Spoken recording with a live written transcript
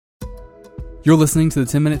You're listening to the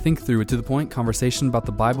 10-Minute Think Through, a to-the-point conversation about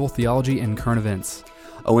the Bible, theology, and current events.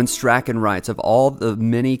 Owen Strachan writes, of all the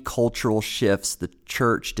many cultural shifts the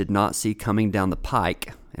church did not see coming down the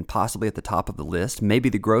pike, and possibly at the top of the list, maybe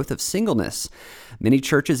the growth of singleness. Many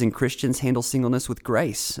churches and Christians handle singleness with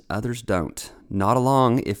grace. Others don't. Not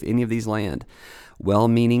along if any of these land.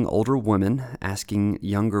 Well-meaning older women asking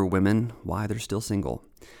younger women why they're still single.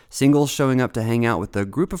 Singles showing up to hang out with a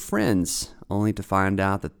group of friends, only to find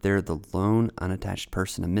out that they're the lone, unattached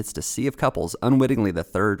person amidst a sea of couples, unwittingly the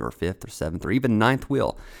third or fifth or seventh or even ninth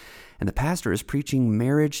wheel. And the pastor is preaching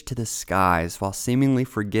marriage to the skies while seemingly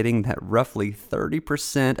forgetting that roughly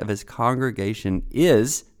 30% of his congregation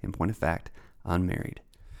is, in point of fact, unmarried.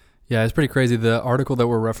 Yeah, it's pretty crazy. The article that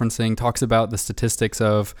we're referencing talks about the statistics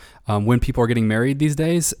of when people are getting married these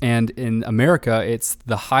days. And in America, it's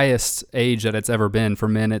the highest age that it's ever been. For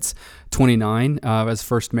men, it's 29 as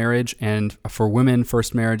first marriage. And for women,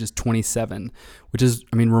 first marriage is 27, which is,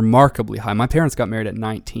 remarkably high. My parents got married at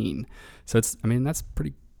 19. So that's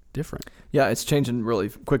pretty different. Yeah, it's changing really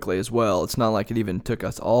quickly as well. It's not like it even took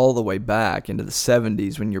us all the way back into the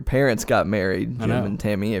 70s when your parents got married, Jim and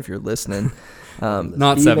Tammy, if you're listening.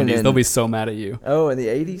 Not 70s. They'll be so mad at you. Oh, in the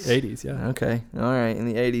 80s? 80s, yeah. Okay. All right. In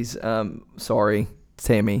the 80s. Sorry,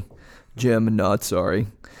 Tammy. Jim, not sorry.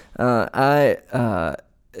 So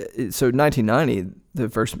 1990, the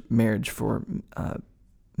first marriage for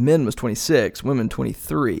men was 26, women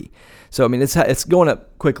 23. So it's going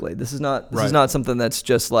up quickly. This is not something that's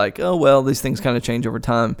just like, oh well, these things kind of change over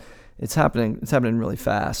time. It's happening really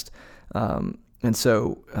fast. And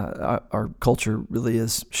so our culture really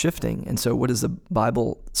is shifting. And so what does the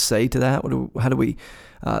Bible say to that? How do we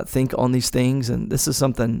think on these things? And this is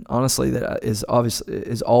something, honestly, that is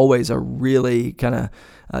always a really kind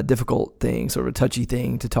of difficult thing, sort of a touchy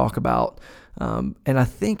thing to talk about. And I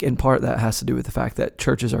think in part that has to do with the fact that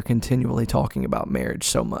churches are continually talking about marriage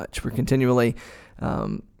so much. We're continually,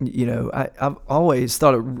 I've always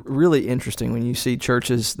thought it really interesting when you see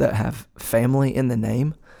churches that have family in the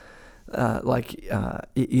name.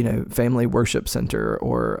 Family Worship Center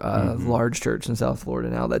or a large church in South Florida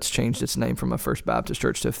now that's changed its name from a First Baptist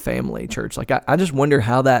Church to a Family Church. Like I just wonder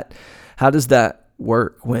how does that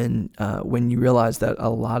work when you realize that a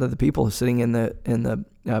lot of the people sitting in the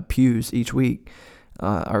pews each week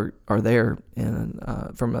are there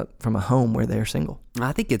from a home where they're single.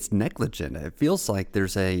 I think it's negligent. It feels like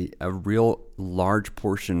there's a real large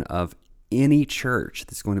portion of any church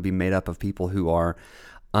that's going to be made up of people who are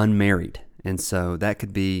unmarried. And so that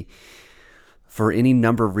could be for any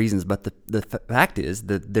number of reasons, but the fact is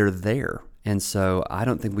that they're there. And so I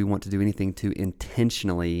don't think we want to do anything to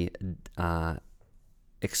intentionally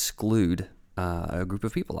exclude a group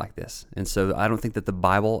of people like this. And so I don't think that the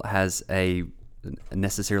Bible has a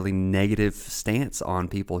necessarily negative stance on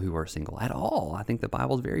people who are single at all. I think the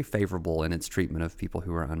Bible is very favorable in its treatment of people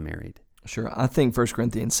who are unmarried. Sure. I think 1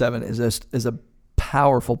 Corinthians 7 is a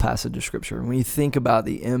powerful passage of Scripture. When you think about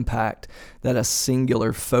the impact that a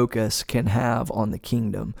singular focus can have on the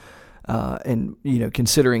kingdom, and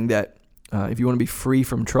considering that if you want to be free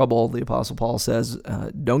from trouble, the Apostle Paul says,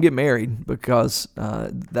 don't get married because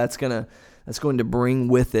that's going to bring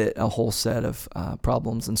with it a whole set of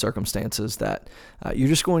problems and circumstances that you're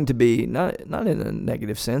just going to be, not in a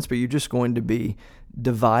negative sense, but you're just going to be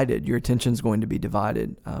divided. Your attention's going to be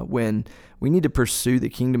divided when we need to pursue the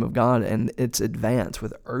kingdom of God and its advance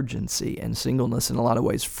with urgency. And singleness, in a lot of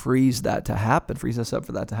ways, frees us up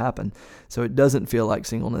for that to happen. So it doesn't feel like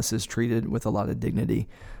singleness is treated with a lot of dignity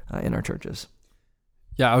in our churches.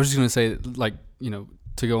 Yeah, I was just going to say,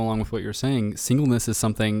 to go along with what you're saying, singleness is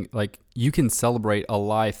something like you can celebrate a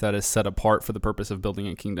life that is set apart for the purpose of building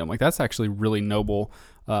a kingdom. Like that's actually really noble,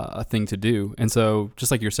 a thing to do. And so just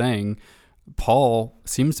like you're saying, Paul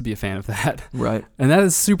seems to be a fan of that. Right. And that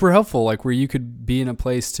is super helpful, like where you could be in a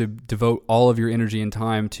place to devote all of your energy and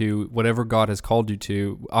time to whatever God has called you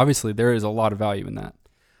to. Obviously, there is a lot of value in that.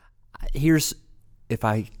 Here's, if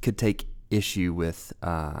I could take issue with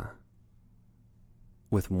one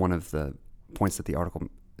of the points that the article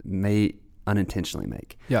may unintentionally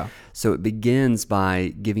make. Yeah. So it begins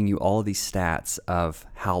by giving you all of these stats of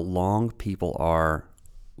how long people are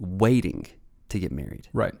waiting to get married.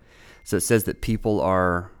 Right. So it says that people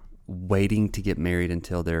are waiting to get married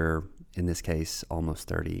until they're, in this case, almost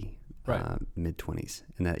 30, right. Mid-20s.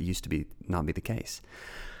 And that used to not be the case.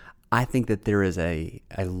 I think that there is a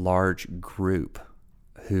large group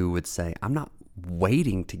who would say, I'm not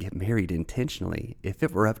waiting to get married intentionally. If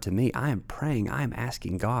it were up to me, I am praying, I am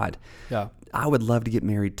asking God. Yeah. I would love to get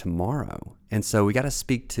married tomorrow. And so we got to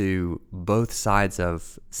speak to both sides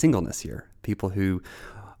of singleness here. People who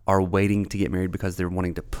are waiting to get married because they're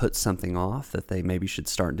wanting to put something off that they maybe should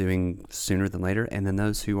start doing sooner than later. And then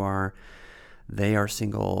those who are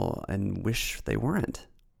single and wish they weren't.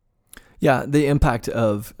 Yeah, the impact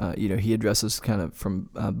of, he addresses kind of from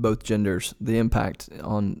both genders, the impact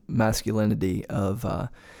on masculinity of the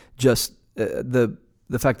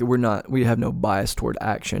fact that we have no bias toward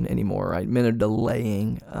action anymore, right? Men are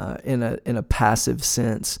delaying in a passive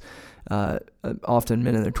sense. Often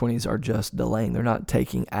men in their 20s are just delaying. They're not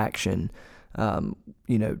taking action,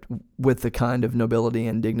 with the kind of nobility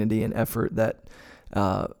and dignity and effort that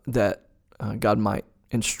God might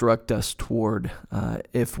instruct us toward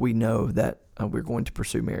if we know that we're going to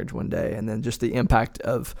pursue marriage one day. And then just the impact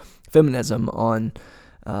of feminism on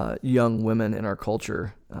young women in our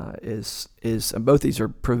culture is both these are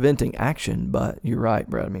preventing action. But you're right,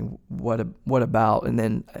 Brett. I mean, what about? And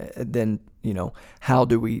then how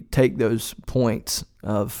do we take those points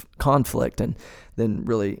of conflict and then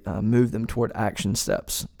really move them toward action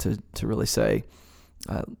steps to really say,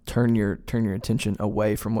 turn your attention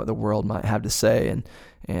away from what the world might have to say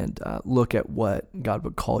and look at what God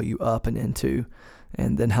would call you up and into,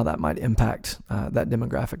 and then how that might impact that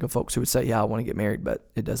demographic of folks who would say, yeah, I want to get married, but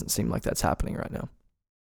it doesn't seem like that's happening right now.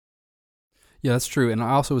 Yeah, that's true. And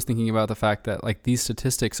I also was thinking about the fact that like these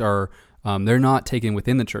statistics are, they're not taken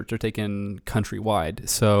within the church, they're taken countrywide.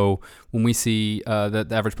 So when we see that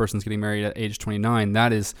the average person's getting married at age 29,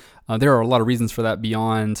 that is, there are a lot of reasons for that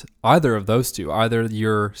beyond either of those two. Either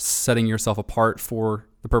you're setting yourself apart for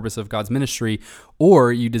the purpose of God's ministry,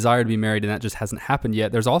 or you desire to be married and that just hasn't happened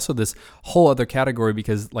yet. There's also this whole other category,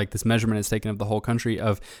 because like this measurement is taken of the whole country,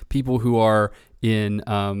 of people who are in,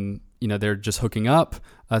 they're just hooking up.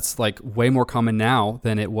 That's like way more common now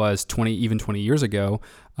than it was 20 years ago.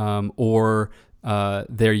 Or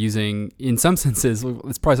they're using, in some senses,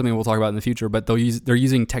 it's probably something we'll talk about in the future, but they're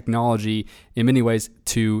using technology in many ways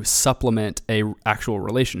to supplement a actual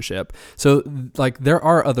relationship. So like there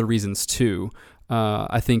are other reasons too.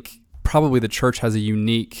 I think probably the church has a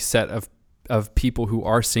unique set of people who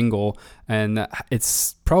are single, and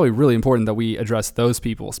it's probably really important that we address those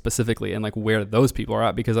people specifically and like where those people are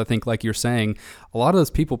at, because I think, like you're saying, a lot of those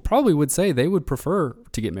people probably would say they would prefer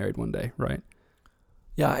to get married one day, right?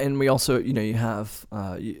 Yeah, and we also, you have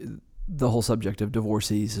the whole subject of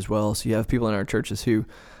divorcees as well. So you have people in our churches who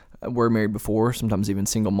were married before, sometimes even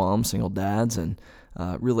single moms, single dads, and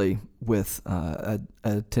really with a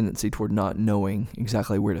tendency toward not knowing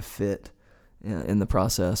exactly where to fit in the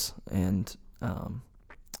process. And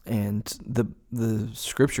the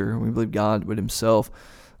scripture, we believe God would himself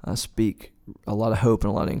speak a lot of hope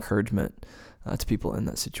and a lot of encouragement to people in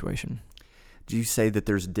that situation. Do you say that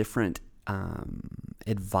there's different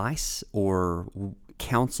advice or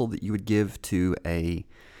counsel that you would give to a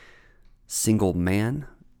single man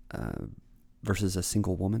versus a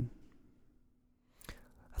single woman?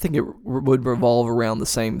 I think it would revolve around the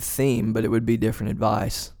same theme, but it would be different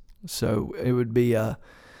advice. So it would be,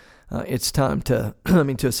 it's time to,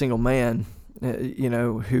 to a single man,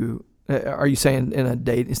 who, are you saying in a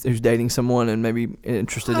date, who's dating someone and maybe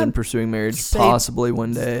interested in pursuing marriage possibly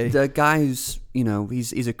one day? The guy who's,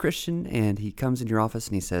 he's a Christian, and he comes in your office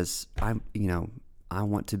and he says, I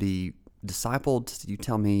want to be discipled. You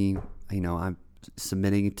tell me, I'm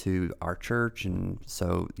submitting to our church, and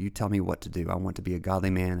so you tell me what to do. I want to be a godly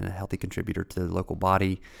man and a healthy contributor to the local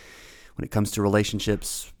body. When it comes to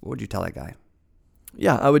relationships, what would you tell that guy?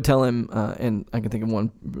 Yeah, I would tell him, and I can think of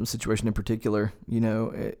one situation in particular,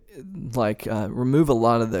 remove a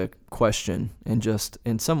lot of the question and just,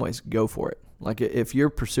 in some ways, go for it. Like if you're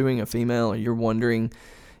pursuing a female or you're wondering,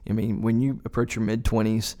 when you approach your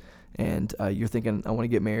mid-20s and you're thinking, I want to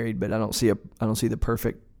get married, but I don't see the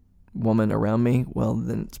perfect woman around me, well,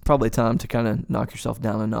 then it's probably time to kind of knock yourself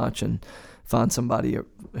down a notch and find somebody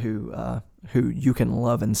who you can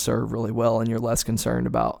love and serve really well, and you're less concerned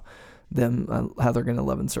about them, how they're going to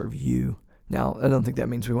love and serve you. Now, I don't think that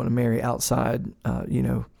means we want to marry outside,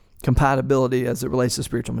 compatibility as it relates to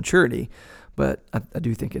spiritual maturity, but I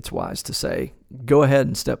do think it's wise to say, go ahead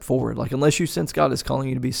and step forward. Like, unless you sense God is calling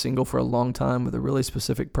you to be single for a long time with a really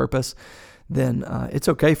specific purpose, then it's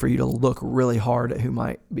okay for you to look really hard at who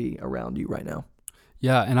might be around you right now.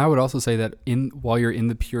 Yeah, and I would also say that while you're in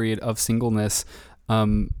the period of singleness,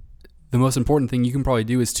 the most important thing you can probably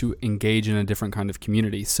do is to engage in a different kind of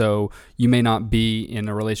community. So you may not be in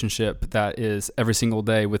a relationship that is every single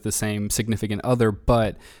day with the same significant other,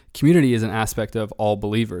 but community is an aspect of all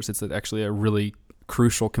believers. It's actually a really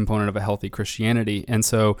crucial component of a healthy Christianity. And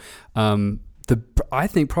so I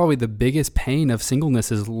think probably the biggest pain of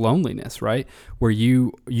singleness is loneliness, right? Where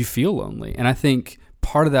you feel lonely. And I think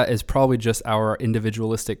part of that is probably just our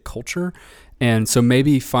individualistic culture. And so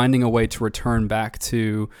maybe finding a way to return back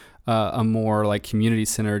to a more like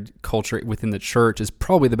community-centered culture within the church is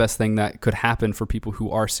probably the best thing that could happen for people who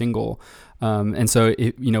are single. And so,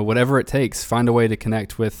 whatever it takes, find a way to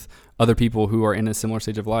connect with other people who are in a similar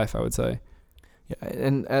stage of life, I would say. Yeah,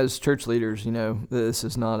 and as church leaders, this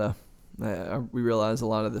is not we realize a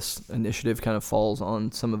lot of this initiative kind of falls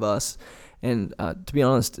on some of us. And to be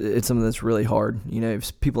honest, it's something that's really hard.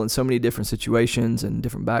 People in so many different situations and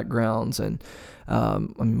different backgrounds, and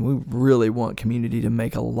we really want community to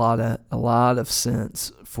make a lot of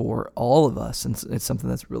sense for all of us, and it's something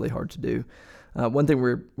that's really hard to do. One thing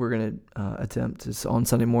we're going to attempt is on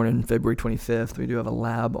Sunday morning, February 25th, we do have a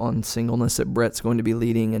lab on singleness that Brett's going to be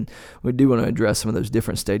leading, and we do want to address some of those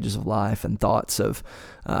different stages of life and thoughts of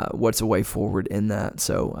what's a way forward in that.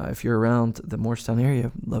 So if you're around the Morristown area,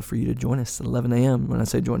 I'd love for you to join us at 11 a.m. When I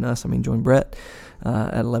say join us, I mean join Brett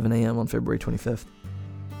at 11 a.m. on February 25th.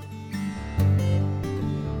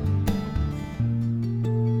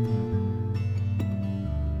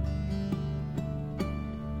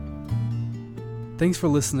 Thanks for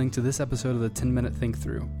listening to this episode of the 10-Minute Think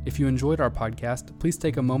Through. If you enjoyed our podcast, please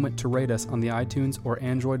take a moment to rate us on the iTunes or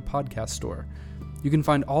Android podcast store. You can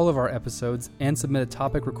find all of our episodes and submit a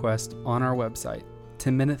topic request on our website,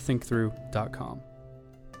 10minutethinkthrough.com.